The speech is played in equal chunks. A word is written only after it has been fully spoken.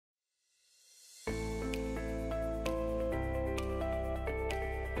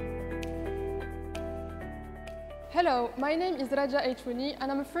Hello, my name is Radia AITOUNY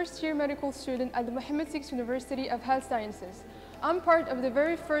and I'm a first-year medical student at the UM6SS University of Health Sciences. I'm part of the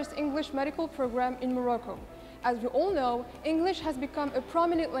very first English medical program in Morocco. As we all know, English has become a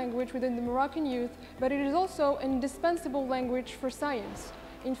prominent language within the Moroccan youth, but it is also an indispensable language for science.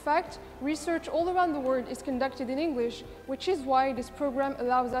 In fact, research all around the world is conducted in English, which is why this program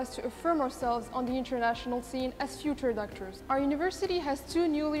allows us to affirm ourselves on the international scene as future doctors. Our university has 2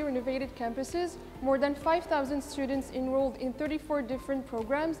 newly renovated campuses, more than 5,000 students enrolled in 34 different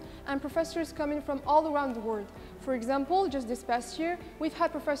programs, and professors coming from all around the world. For example, just this past year, we've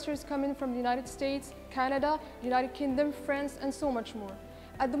had professors coming from the United States, Canada, United Kingdom, France, and so much more.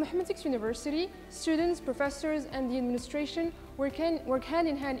 At the UM6SS University, students, professors, and the administration work hand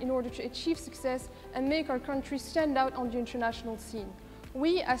in hand in order to achieve success and make our country stand out on the international scene.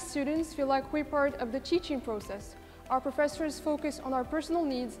 We, as students, feel like we're part of the teaching process. Our professors focus on our personal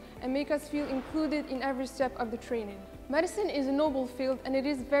needs and make us feel included in every step of the training. Medicine is a noble field and it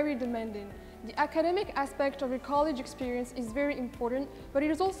is very demanding. The academic aspect of your college experience is very important, but it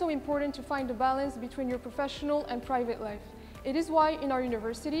is also important to find a balance between your professional and private life. It is why in our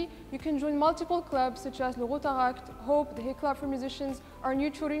university, you can join multiple clubs such as Le Rotaract, Hope, the Hay Club for Musicians, our new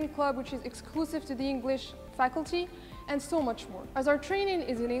tutoring club which is exclusive to the English faculty, and so much more. As our training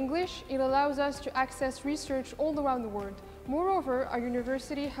is in English, it allows us to access research all around the world. Moreover, our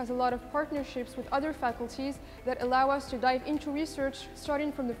university has a lot of partnerships with other faculties that allow us to dive into research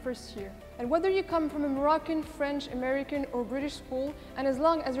starting from the first year. And whether you come from a Moroccan, French, American or British school, and as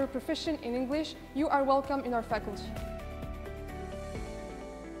long as you're proficient in English, you are welcome in our faculty.